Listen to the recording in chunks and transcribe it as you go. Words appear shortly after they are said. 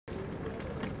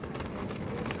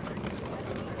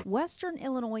Western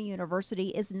Illinois University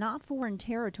is not foreign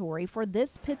territory for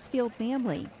this Pittsfield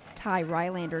family. Ty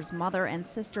Rylander's mother and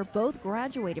sister both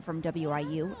graduated from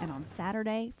WIU, and on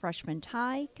Saturday, freshman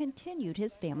Ty continued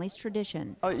his family's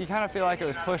tradition. You kind of feel like it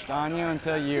was pushed on you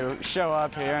until you show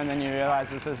up here and then you realize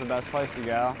this is the best place to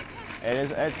go.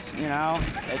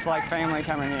 It's like family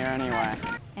coming here anyway.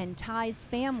 And Ty's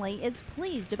family is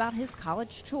pleased about his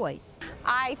college choice.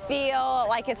 I feel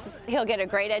like he'll get a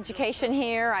great education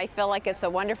here. I feel like it's a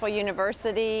wonderful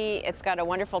university. It's got a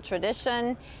wonderful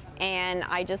tradition, and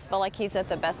I just feel like he's at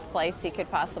the best place he could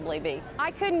possibly be.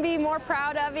 I couldn't be more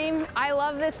proud of him. I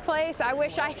love this place. I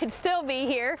wish I could still be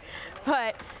here,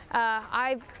 but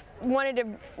I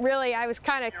was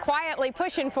kind of quietly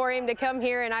pushing for him to come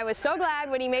here, and I was so glad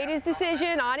when he made his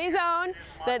decision on his own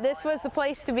that this was the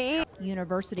place to be.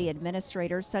 University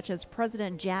administrators such as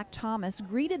President Jack Thomas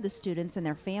greeted the students and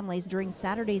their families during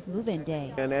Saturday's move-in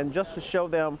day. And just to show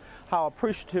them how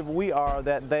appreciative we are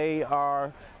that they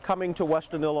are coming to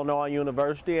Western Illinois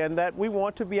University, and that we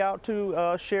want to be out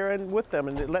to sharing with them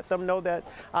and let them know that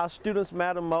our students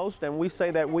matter most. And we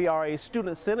say that we are a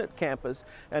student-centered campus,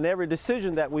 and every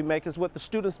decision that we make is with the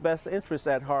students' best interests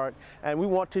at heart. And we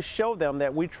want to show them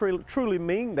that we truly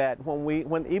mean that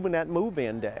when even at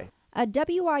move-in day. A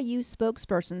WIU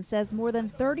spokesperson says more than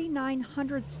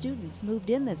 3,900 students moved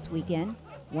in this weekend,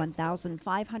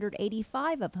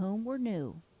 1,585 of whom were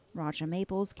new. Raja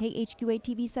Maples, KHQA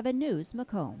TV 7 News,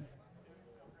 Macomb.